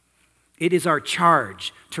sins. It is our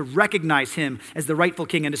charge to recognize him as the rightful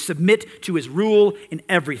king and to submit to his rule in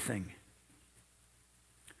everything.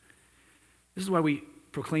 This is why we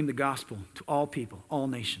proclaim the gospel to all people, all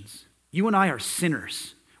nations. You and I are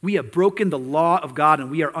sinners. We have broken the law of God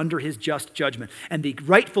and we are under his just judgment. And the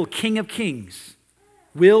rightful King of Kings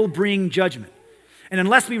will bring judgment. And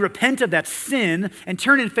unless we repent of that sin and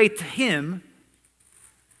turn in faith to him,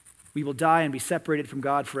 we will die and be separated from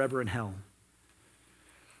God forever in hell.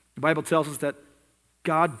 The Bible tells us that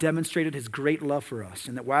God demonstrated his great love for us,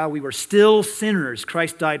 and that while we were still sinners,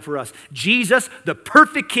 Christ died for us. Jesus, the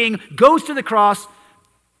perfect king, goes to the cross,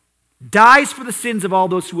 dies for the sins of all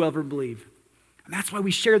those who ever believe. And that's why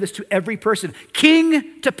we share this to every person,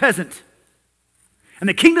 king to peasant. And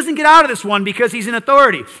the king doesn't get out of this one because he's in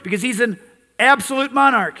authority, because he's an absolute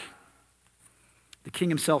monarch. The king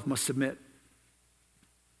himself must submit.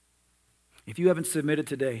 If you haven't submitted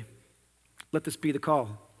today, let this be the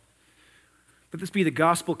call. Let this be the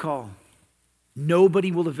gospel call.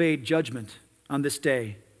 Nobody will evade judgment on this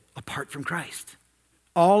day apart from Christ.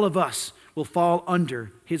 All of us will fall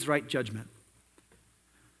under his right judgment.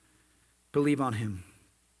 Believe on him.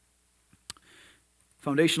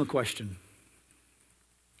 Foundational question.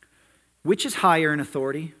 Which is higher in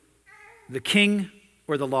authority, the king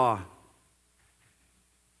or the law?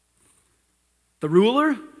 The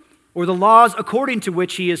ruler or the laws according to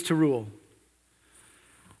which he is to rule?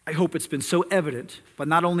 I hope it's been so evident, but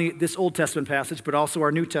not only this Old Testament passage, but also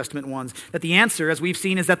our New Testament ones, that the answer, as we've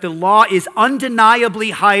seen, is that the law is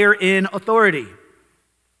undeniably higher in authority.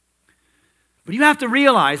 But you have to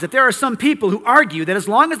realize that there are some people who argue that as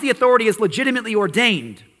long as the authority is legitimately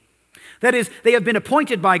ordained, that is, they have been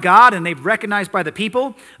appointed by God and they've recognized by the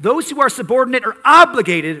people, those who are subordinate are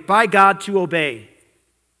obligated by God to obey.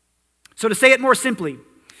 So to say it more simply,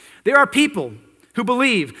 there are people who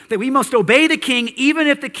believe that we must obey the king even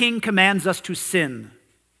if the king commands us to sin.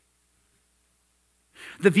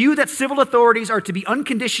 The view that civil authorities are to be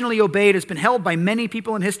unconditionally obeyed has been held by many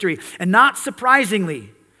people in history, and not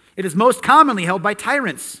surprisingly, it is most commonly held by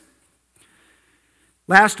tyrants.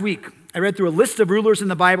 Last week, I read through a list of rulers in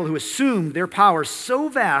the Bible who assumed their power so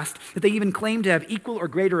vast that they even claimed to have equal or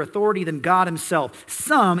greater authority than God himself,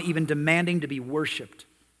 some even demanding to be worshipped.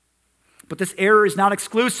 But this error is not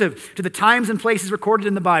exclusive to the times and places recorded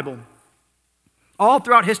in the Bible. All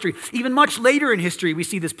throughout history, even much later in history, we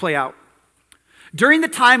see this play out. During the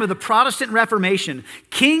time of the Protestant Reformation,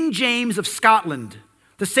 King James of Scotland,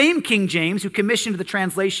 the same King James who commissioned the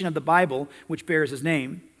translation of the Bible, which bears his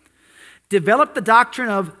name, developed the doctrine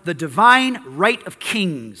of the divine right of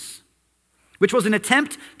kings, which was an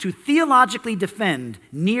attempt to theologically defend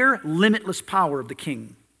near limitless power of the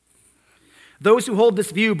king. Those who hold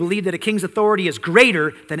this view believe that a king's authority is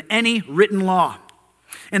greater than any written law,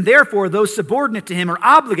 and therefore those subordinate to him are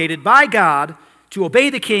obligated by God to obey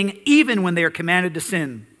the king even when they are commanded to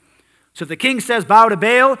sin. So if the king says bow to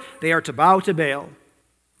Baal, they are to bow to Baal.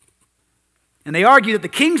 And they argue that the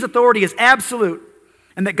king's authority is absolute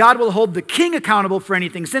and that God will hold the king accountable for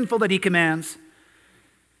anything sinful that he commands.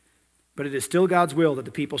 But it is still God's will that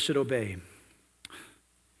the people should obey.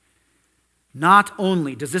 Not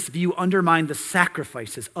only does this view undermine the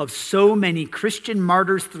sacrifices of so many Christian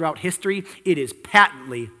martyrs throughout history, it is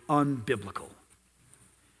patently unbiblical.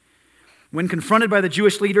 When confronted by the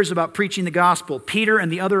Jewish leaders about preaching the gospel, Peter and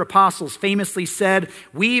the other apostles famously said,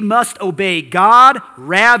 "We must obey God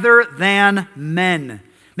rather than men,"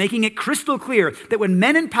 making it crystal clear that when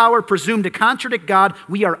men in power presume to contradict God,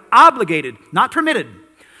 we are obligated, not permitted,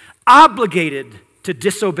 obligated to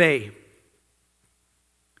disobey.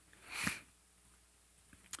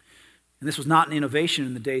 And this was not an innovation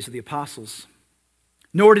in the days of the apostles,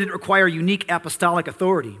 nor did it require unique apostolic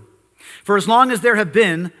authority. For as long as there have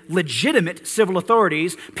been legitimate civil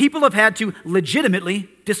authorities, people have had to legitimately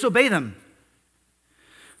disobey them.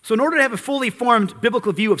 So in order to have a fully formed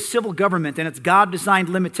biblical view of civil government and its God-designed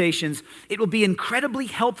limitations, it will be incredibly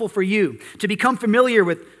helpful for you to become familiar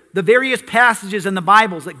with the various passages in the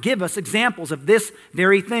Bibles that give us examples of this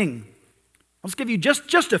very thing. I'll just give you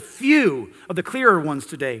just a few of the clearer ones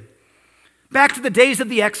today. Back to the days of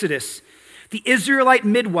the Exodus, the Israelite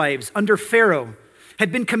midwives under Pharaoh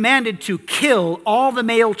had been commanded to kill all the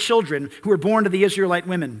male children who were born to the Israelite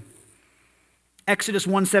women. Exodus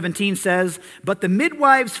 1:17 says, "But the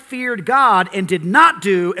midwives feared God and did not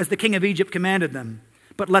do as the king of Egypt commanded them,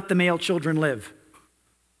 but let the male children live."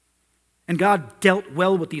 And God dealt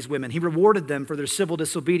well with these women. He rewarded them for their civil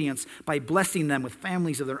disobedience by blessing them with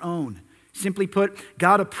families of their own. Simply put,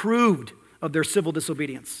 God approved of their civil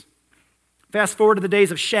disobedience. Fast forward to the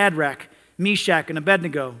days of Shadrach, Meshach, and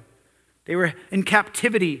Abednego. They were in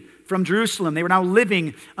captivity from Jerusalem. They were now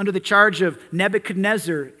living under the charge of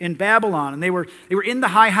Nebuchadnezzar in Babylon, and they were in the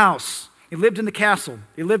high house. They lived in the castle.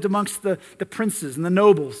 They lived amongst the princes and the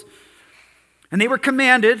nobles. And they were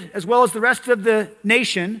commanded, as well as the rest of the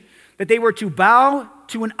nation, that they were to bow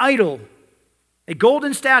to an idol, a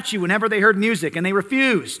golden statue, whenever they heard music, and they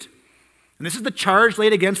refused. And this is the charge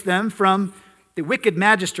laid against them from the wicked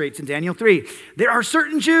magistrates in Daniel 3. "There are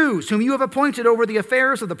certain Jews whom you have appointed over the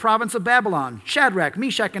affairs of the province of Babylon, Shadrach,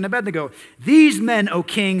 Meshach, and Abednego. These men, O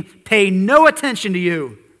king, pay no attention to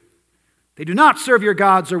you. They do not serve your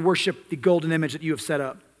gods or worship the golden image that you have set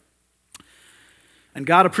up." And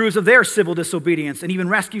God approves of their civil disobedience and even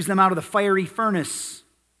rescues them out of the fiery furnace.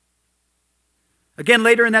 Again,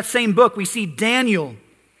 later in that same book, we see Daniel,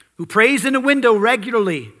 who prays in a window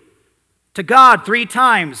regularly to God 3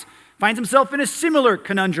 times, finds himself in a similar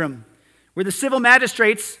conundrum where the civil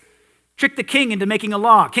magistrates trick the king into making a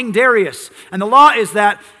law, King Darius. And the law is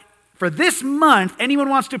that for this month, anyone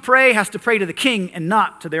who wants to pray has to pray to the king and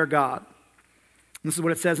not to their God. And this is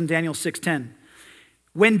what it says in Daniel 6:10.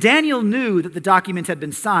 "When Daniel knew that the document had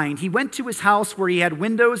been signed, he went to his house where he had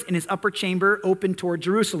windows in his upper chamber open toward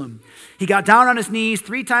Jerusalem. He got down on his knees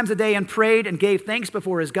 3 times a day and prayed and gave thanks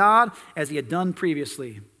before his God as he had done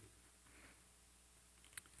previously."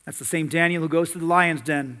 That's the same Daniel who goes to the lion's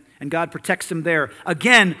den, and God protects him there.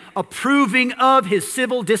 Again, approving of his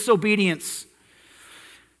civil disobedience.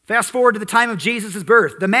 Fast forward to the time of Jesus'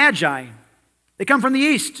 birth. The Magi, they come from the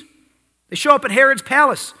east. They show up at Herod's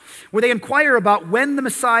palace, where they inquire about when the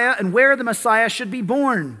Messiah and where the Messiah should be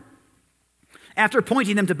born. After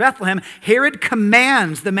pointing them to Bethlehem, Herod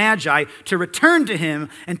commands the Magi to return to him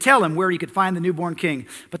and tell him where he could find the newborn king.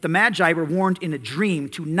 But the Magi were warned in a dream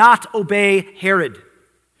to not obey Herod.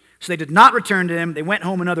 So they did not return to him. They went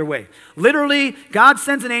home another way. Literally, God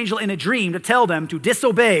sends an angel in a dream to tell them to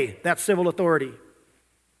disobey that civil authority.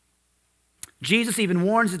 Jesus even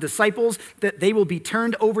warns his disciples that they will be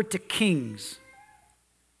turned over to kings.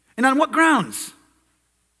 And on what grounds?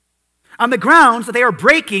 On the grounds that they are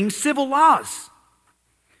breaking civil laws.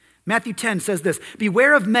 Matthew 10 says this,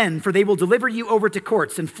 "Beware of men, for they will deliver you over to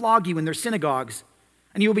courts and flog you in their synagogues.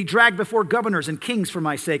 And you will be dragged before governors and kings for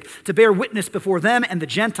my sake, to bear witness before them and the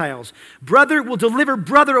Gentiles. Brother will deliver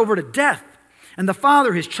brother over to death, and the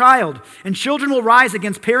father his child, and children will rise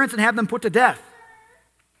against parents and have them put to death."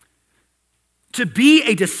 To be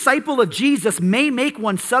a disciple of Jesus may make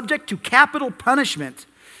one subject to capital punishment,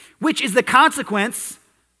 which is the consequence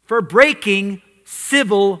for breaking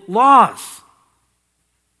civil laws.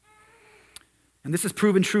 And this has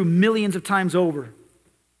proven true millions of times over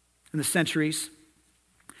in the centuries.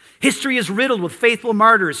 History is riddled with faithful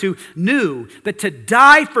martyrs who knew that to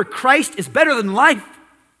die for Christ is better than life.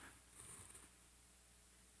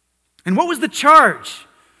 And what was the charge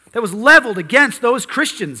that was leveled against those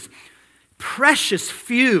Christians? Precious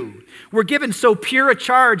few were given so pure a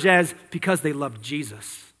charge as because they loved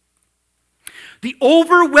Jesus. The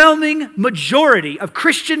overwhelming majority of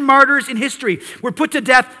Christian martyrs in history were put to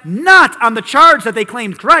death not on the charge that they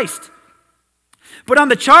claimed Christ, but on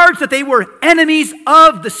the charge that they were enemies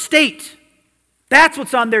of the state. That's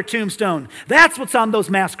what's on their tombstone. That's what's on those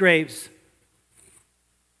mass graves.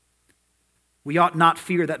 We ought not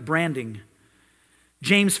fear that branding.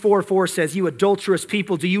 James 4:4 says, "You adulterous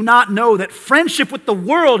people, do you not know that friendship with the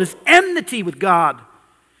world is enmity with God?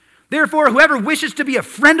 Therefore, whoever wishes to be a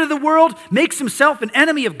friend of the world makes himself an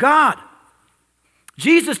enemy of God."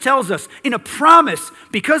 Jesus tells us in a promise,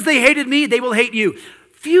 because they hated me, they will hate you.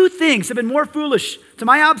 Few things have been more foolish to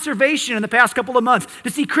my observation in the past couple of months to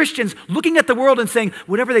see Christians looking at the world and saying,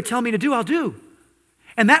 whatever they tell me to do, I'll do.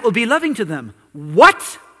 And that will be loving to them.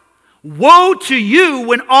 What? Woe to you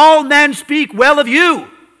when all men speak well of you.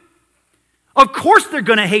 Of course they're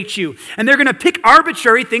going to hate you, and they're going to pick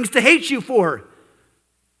arbitrary things to hate you for.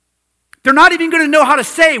 They're not even going to know how to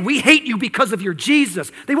say, "We hate you because of your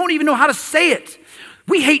Jesus." They won't even know how to say it.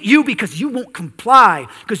 "We hate you because you won't comply,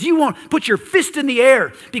 because you won't put your fist in the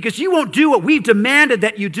air, because you won't do what we've demanded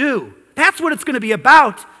that you do." That's what it's going to be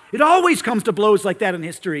about. It always comes to blows like that in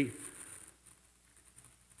history.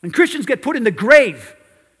 And Christians get put in the grave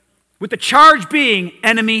with the charge being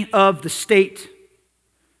enemy of the state.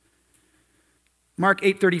 Mark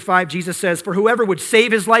 8:35, Jesus says, "For whoever would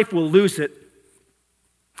save his life will lose it.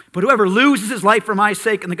 But whoever loses his life for my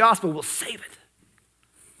sake and the gospel will save it."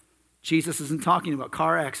 Jesus isn't talking about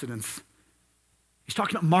car accidents. He's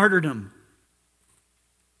talking about martyrdom.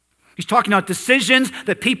 He's talking about decisions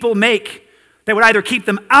that people make that would either keep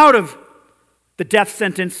them out of the death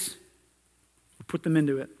sentence or put them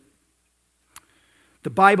into it. The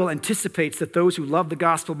Bible anticipates that those who love the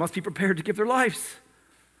gospel must be prepared to give their lives.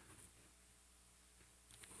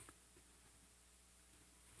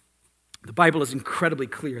 The Bible is incredibly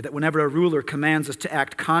clear that whenever a ruler commands us to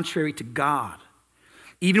act contrary to God,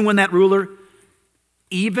 even when that ruler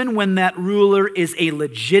is a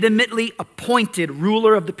legitimately appointed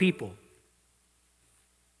ruler of the people,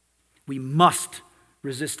 we must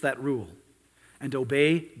resist that rule and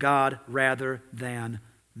obey God rather than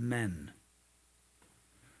men.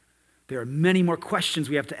 There are many more questions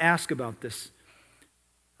we have to ask about this.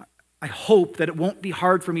 I hope that it won't be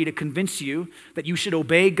hard for me to convince you that you should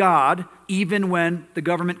obey God even when the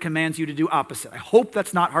government commands you to do opposite. I hope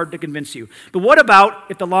that's not hard to convince you. But what about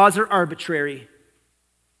if the laws are arbitrary?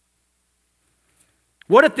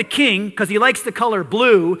 What if the king, because he likes the color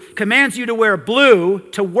blue, commands you to wear blue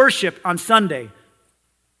to worship on Sunday?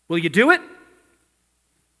 Will you do it?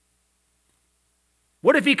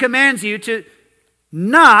 What if he commands you to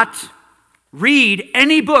not read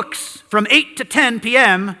any books from 8 to 10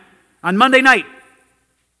 p.m. on Monday night?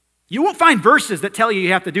 You won't find verses that tell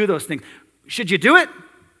you have to do those things. Should you do it?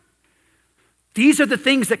 These are the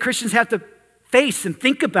things that Christians have to face and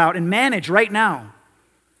think about and manage right now.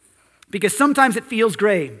 Because sometimes it feels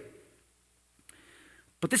gray.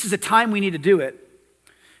 But this is a time we need to do it.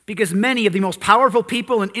 Because many of the most powerful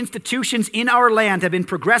people and institutions in our land have been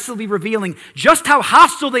progressively revealing just how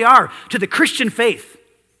hostile they are to the Christian faith.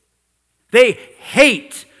 They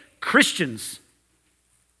hate Christians.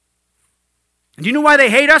 And do you know why they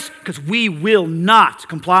hate us? Because we will not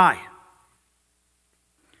comply.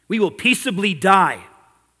 We will peaceably die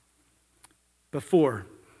before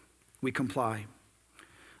we comply.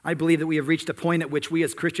 I believe that we have reached a point at which we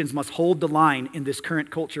as Christians must hold the line in this current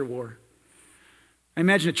culture war. I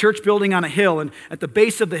imagine a church building on a hill, and at the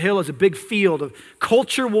base of the hill is a big field of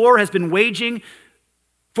culture war has been waging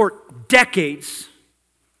for decades.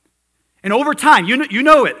 And over time, you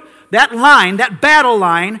know it, that line, that battle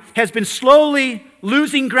line, has been slowly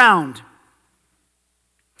losing ground.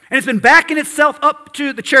 And it's been backing itself up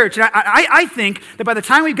to the church. And I think that by the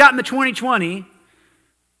time we've gotten to 2020,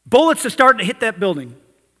 bullets are starting to hit that building.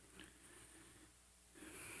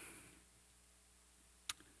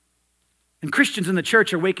 And Christians in the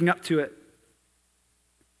church are waking up to it.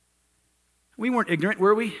 We weren't ignorant,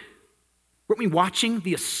 were we? Weren't we watching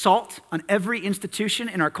the assault on every institution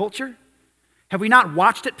in our culture? Have we not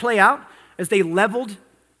watched it play out as they leveled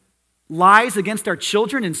lies against our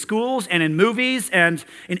children in schools and in movies and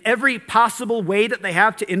in every possible way that they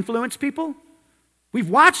have to influence people? We've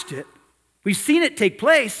watched it. We've seen it take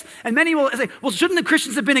place. And many will say, well, shouldn't the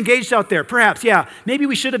Christians have been engaged out there? Perhaps, yeah. Maybe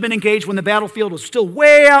we should have been engaged when the battlefield was still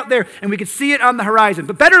way out there and we could see it on the horizon.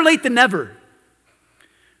 But better late than never.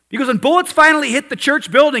 Because when bullets finally hit the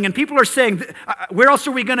church building and people are saying, where else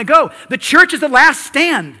are we going to go? The church is the last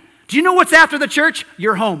stand. Do you know what's after the church?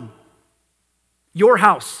 Your home. Your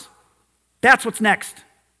house. That's what's next.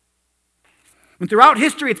 And throughout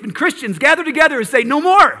history, it's been Christians gathered together and say, no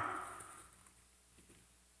more.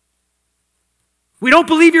 We don't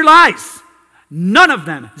believe your lies. None of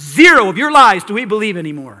them. 0 of your lies do we believe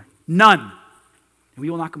anymore. None. And we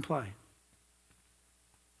will not comply.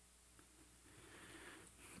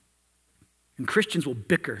 And Christians will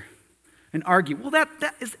bicker and argue, well,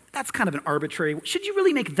 that's kind of an arbitrary. Should you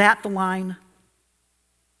really make that the line?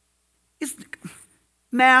 Is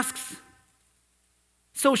masks,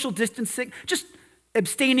 social distancing, just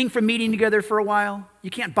abstaining from meeting together for a while.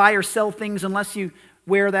 You can't buy or sell things unless you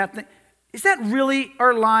wear that thing. Is that really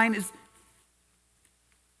our line?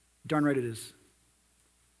 Darn right it is.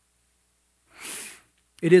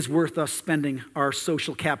 It is worth us spending our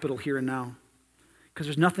social capital here and now, because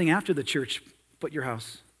there's nothing after the church but your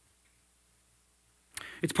house.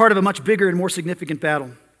 It's part of a much bigger and more significant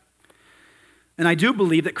battle. And I do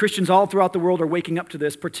believe that Christians all throughout the world are waking up to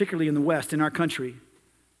this, particularly in the West, in our country.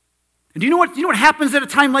 And do you know what happens at a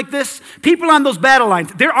time like this? People on those battle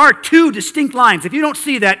lines, there are 2 distinct lines. If you don't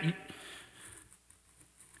see that,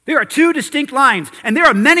 there are 2 distinct lines. And there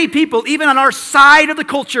are many people, even on our side of the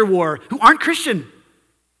culture war, who aren't Christian.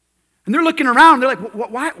 And they're looking around, they're like,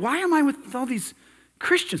 why am I with all these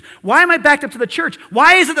Christians? Why am I backed up to the church?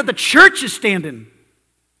 Why is it that the church is standing?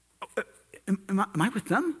 Am I with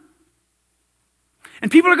them? And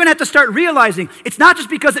people are going to have to start realizing it's not just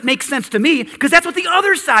because it makes sense to me, because that's what the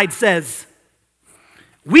other side says.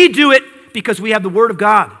 We do it because we have the Word of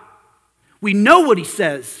God. We know what He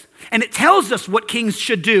says, and it tells us what kings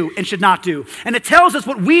should do and should not do, and it tells us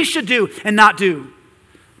what we should do and not do.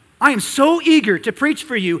 I am so eager to preach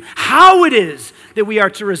for you how it is that we are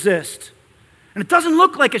to resist. And it doesn't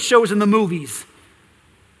look like it shows in the movies.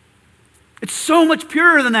 It's so much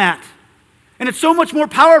purer than that. And it's so much more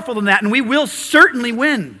powerful than that, and we will certainly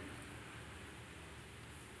win.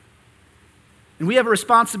 And we have a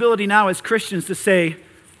responsibility now as Christians to say,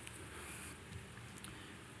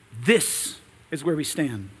 this is where we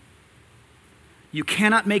stand. You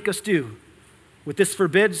cannot make us do what this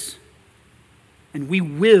forbids, and we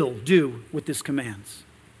will do what this commands.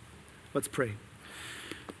 Let's pray.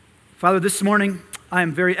 Father, this morning, I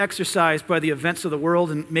am very exercised by the events of the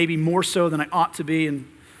world, and maybe more so than I ought to be, and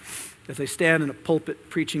as I stand in a pulpit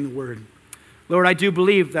preaching the word. Lord, I do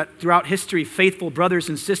believe that throughout history, faithful brothers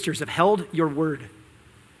and sisters have held your word.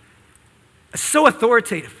 It's so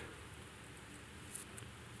authoritative.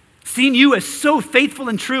 Seen you as so faithful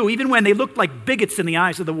and true, even when they looked like bigots in the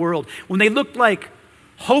eyes of the world, when they looked like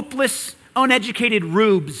hopeless, uneducated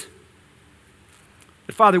rubes.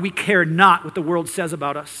 But Father, we care not what the world says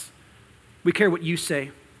about us. We care what you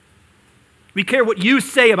say. We care what you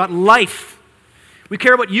say about life. We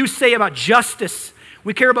care what you say about justice.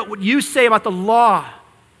 We care about what you say about the law.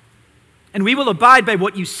 And we will abide by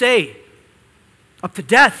what you say up to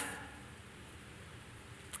death.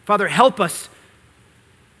 Father, help us.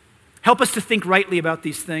 Help us to think rightly about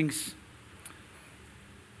these things.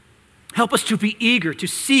 Help us to be eager to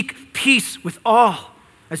seek peace with all,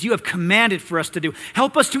 as you have commanded for us to do.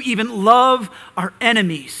 Help us to even love our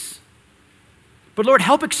enemies. But Lord,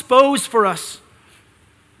 help expose for us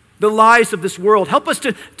the lies of this world. Help us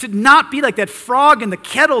to not be like that frog in the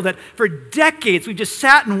kettle that for decades we've just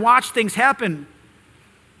sat and watched things happen.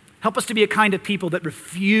 Help us to be a kind of people that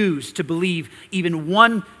refuse to believe even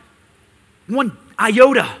one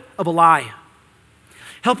iota of a lie.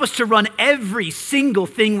 Help us to run every single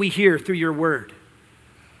thing we hear through your word,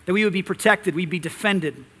 that we would be protected, we'd be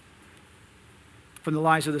defended from the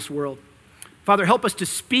lies of this world. Father, help us to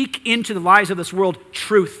speak into the lies of this world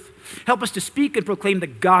truth. Help us to speak and proclaim the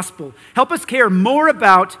gospel. Help us care more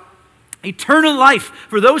about eternal life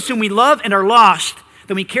for those whom we love and are lost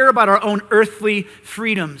than we care about our own earthly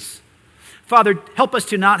freedoms. Father, help us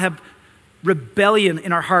to not have rebellion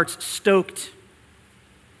in our hearts stoked.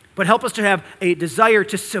 But help us to have a desire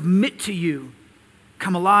to submit to you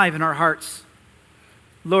come alive in our hearts.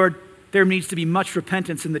 Lord, there needs to be much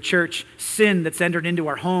repentance in the church, sin that's entered into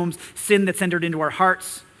our homes, sin that's entered into our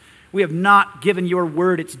hearts. We have not given your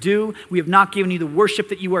word its due. We have not given you the worship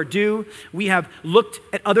that you are due. We have looked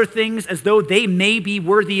at other things as though they may be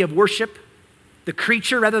worthy of worship, the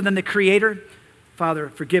creature rather than the creator. Father,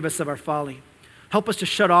 forgive us of our folly. Help us to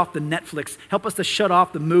shut off the Netflix. Help us to shut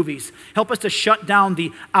off the movies. Help us to shut down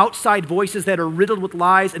the outside voices that are riddled with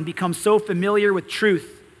lies and become so familiar with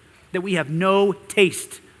truth that we have no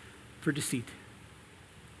taste for deceit.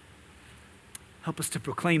 Help us to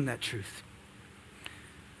proclaim that truth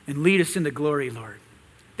and lead us into glory, Lord,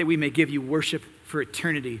 that we may give you worship for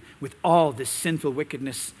eternity with all this sinful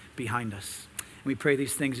wickedness behind us. And we pray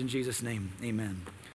these things in Jesus' name. Amen.